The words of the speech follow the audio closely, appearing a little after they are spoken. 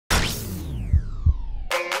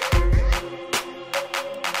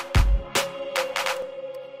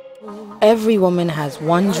every woman has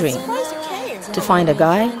one dream: to find a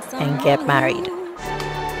guy and get married.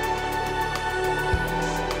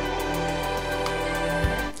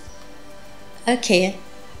 Okay,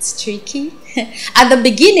 it's tricky. At the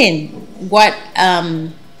beginning, what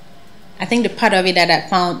I think the part of it that I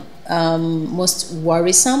found most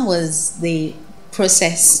worrisome was the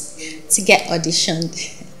process to get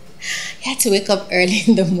auditioned. You had to wake up early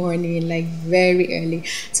in the morning, like very early.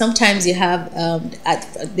 Sometimes you have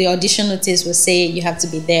the audition notice will say you have to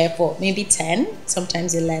be there for maybe 10,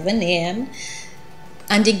 sometimes 11 a.m.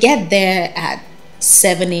 And you get there at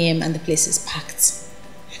 7 a.m. and the place is packed.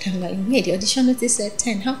 And I'm like, wait, the audition notice said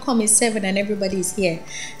 10. How come it's 7 and everybody is here?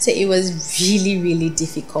 So it was really, really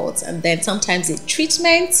difficult. And then sometimes the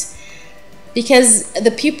treatment, because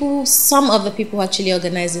some of the people who actually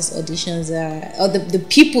organize these auditions or the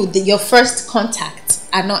people, your first contact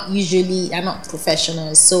are not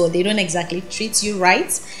professionals, so they don't exactly treat you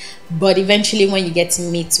right. But eventually when you get to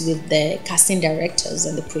meet with the casting directors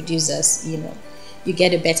and the producers, you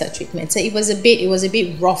get a better treatment. So it was a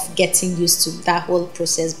bit rough getting used to that whole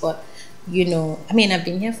process, but I've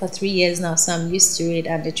been here for 3 years now, so I'm used to it,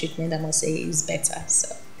 and the treatment, I must say, is better.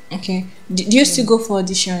 So okay. Do you still go for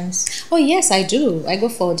auditions? Oh yes, I do. I go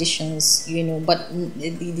for auditions, but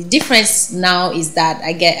the difference now is that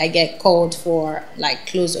I get called for like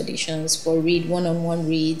closed auditions, for one-on-one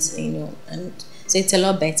reads, and so it's a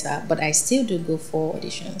lot better, but I still do go for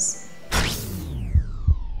auditions.